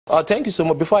Thank you so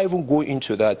much. Before I even go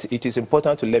into that, it is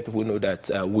important to let people know that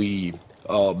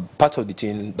part of the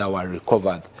thing that were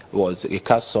recovered was a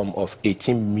cash sum of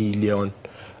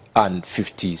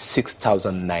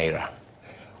 18,056,000 naira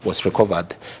was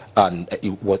recovered, and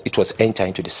it was entered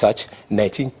into the search.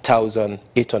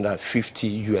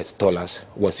 $19,850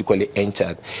 was equally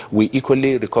entered. We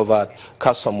equally recovered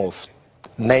cash sum of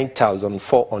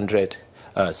 9,400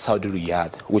 Saudi riyal,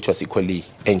 which was equally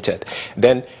entered.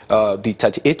 Then the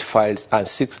 38 files and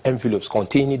 6 envelopes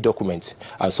containing documents,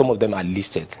 and some of them are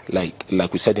listed, like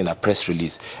we said in a press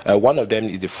release. One of them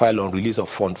is the file on release of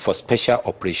fund for special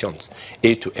operations,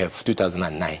 A to F,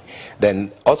 2009.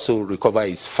 Then also recover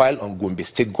is file on Gombe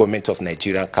State Government of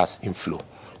Nigeria cash inflow,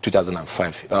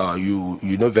 2005.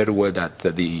 You know very well that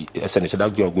the Senator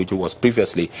Goje was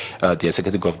previously the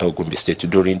executive governor of Gombe State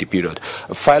during the period.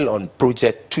 A file on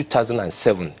project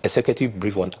 2007, executive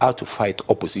brief on how to fight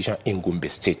opposition in Gombe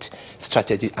State,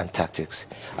 strategy and tactics.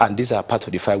 And these are part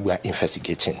of the file we are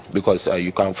investigating, because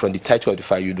you can, from the title of the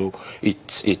file, you know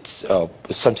it's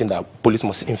something that police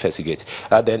must investigate.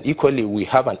 Then equally, we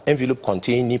have an envelope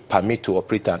containing permit to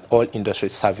operate an all-industry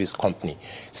service company,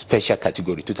 special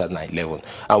category, 2011.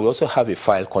 And we also have a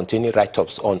file containing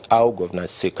write-ups on how Governor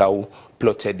Shekarau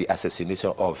plotted the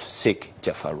assassination of Sheikh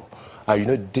Shekarau. And you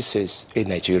know, this is a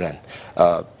Nigerian.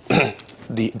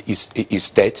 His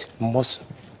death must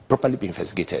properly be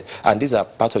investigated. And these are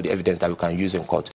part of the evidence that we can use in court.